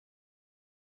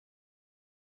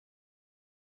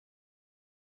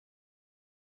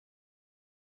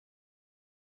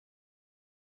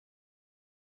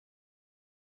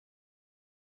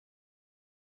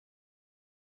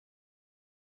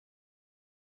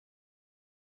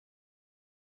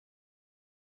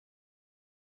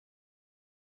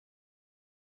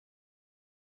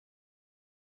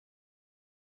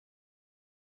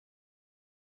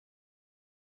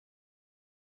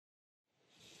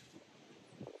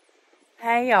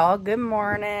Hey y'all, good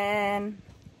morning.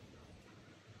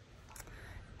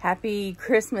 Happy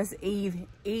Christmas Eve.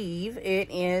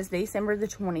 It is December the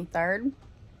 23rd.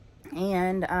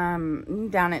 And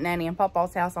down at Nanny and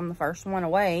Pawpaw's house, I'm the first one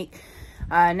awake.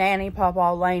 Nanny,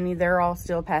 Pawpaw, Laney, they're all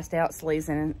still passed out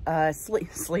sleeping and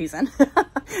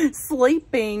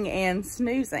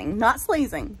snoozing. Not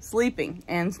sleazing, sleeping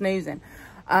and snoozing.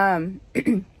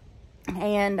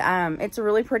 It's a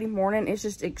really pretty morning. It's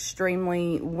just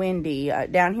extremely windy.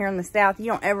 Down here in the south, you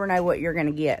don't ever know what you're going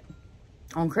to get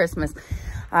on Christmas.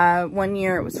 One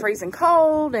year it was freezing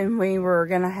cold and we were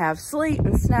going to have sleet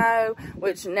and snow,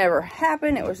 which never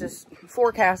happened. It was just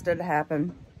forecasted to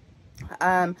happen.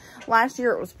 Last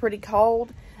year it was pretty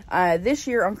cold. This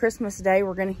year on Christmas Day,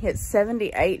 we're going to hit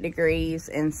 78 degrees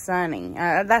and sunny.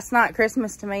 That's not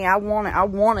Christmas to me. I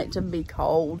want it to be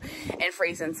cold and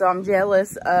freezing. So I'm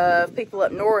jealous of people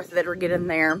up north that are getting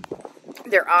their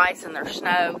ice and their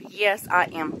snow. Yes, I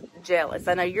am jealous.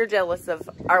 I know you're jealous of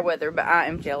our weather, but I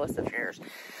am jealous of yours.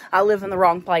 I live in the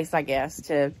wrong place, I guess,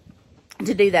 to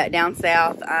do that down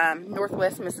south,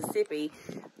 northwest Mississippi,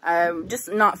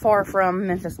 just not far from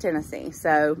Memphis, Tennessee.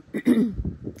 So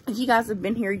if you guys have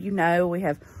been here, you know we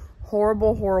have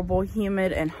horrible, horrible,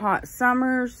 humid and hot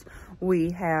summers.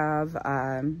 We have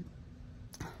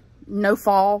no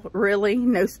fall, really,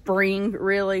 no spring,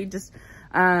 really. Just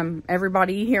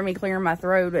everybody, you hear me clearing my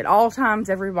throat. At all times,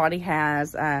 everybody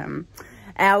has allergies,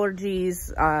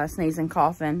 sneezing,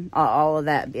 coughing, all of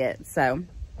that bit. So,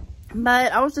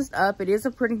 but I was just up. It is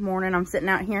a pretty morning. I'm sitting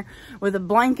out here with a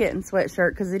blanket and sweatshirt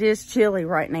because it is chilly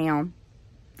right now.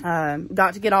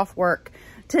 Got to get off work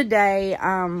today.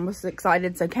 Was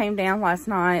excited, so came down last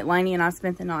night. Lainey and I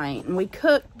spent the night, and we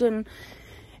cooked and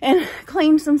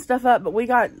cleaned some stuff up, but we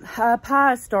got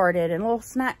pies started and little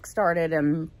snacks started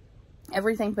and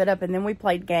everything put up, and then we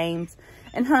played games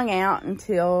and hung out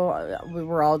until we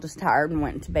were all just tired and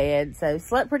went to bed. So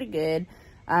slept pretty good.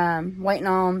 Waiting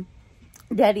on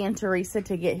Daddy and Teresa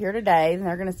to get here today, and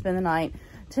they're going to spend the night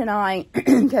tonight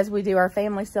because we do our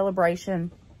family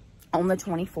celebration on the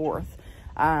 24th.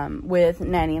 With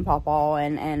Nanny and Pawpaw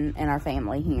and our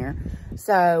family here.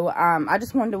 So, I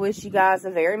just wanted to wish you guys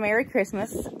a very Merry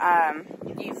Christmas. You've got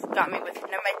me with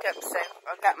no makeup, so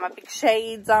I've got my big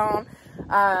shades on.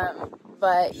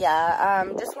 But yeah,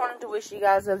 just wanted to wish you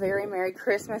guys a very Merry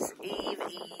Christmas Eve.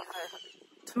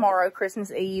 Tomorrow,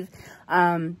 Christmas Eve.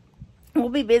 We'll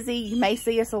be busy. You may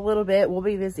see us a little bit. We'll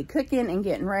be busy cooking and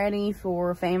getting ready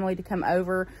for family to come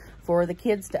over, for the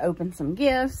kids to open some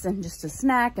gifts and just to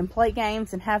snack and play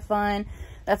games and have fun.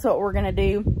 That's what we're going to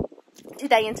do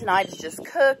today and tonight, is just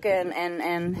cook and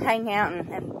hang out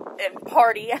and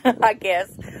party, I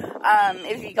guess.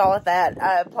 If you call it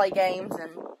that, play games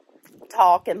and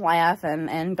talk and laugh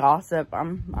and gossip,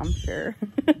 I'm sure.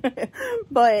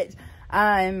 But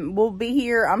we'll be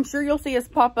here. I'm sure you'll see us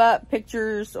pop up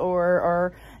pictures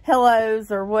or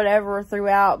hellos or whatever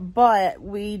throughout, but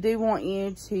we do want you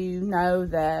to know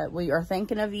that we are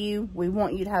thinking of you. We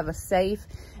want you to have a safe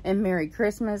and Merry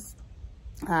Christmas,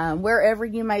 wherever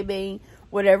you may be,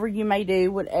 whatever you may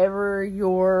do, whatever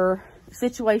your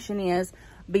situation is.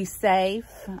 Be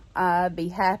safe, be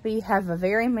happy, have a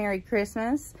very Merry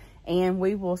Christmas, and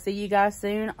we will see you guys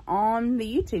soon on the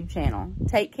YouTube channel.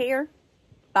 Take care.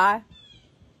 Bye.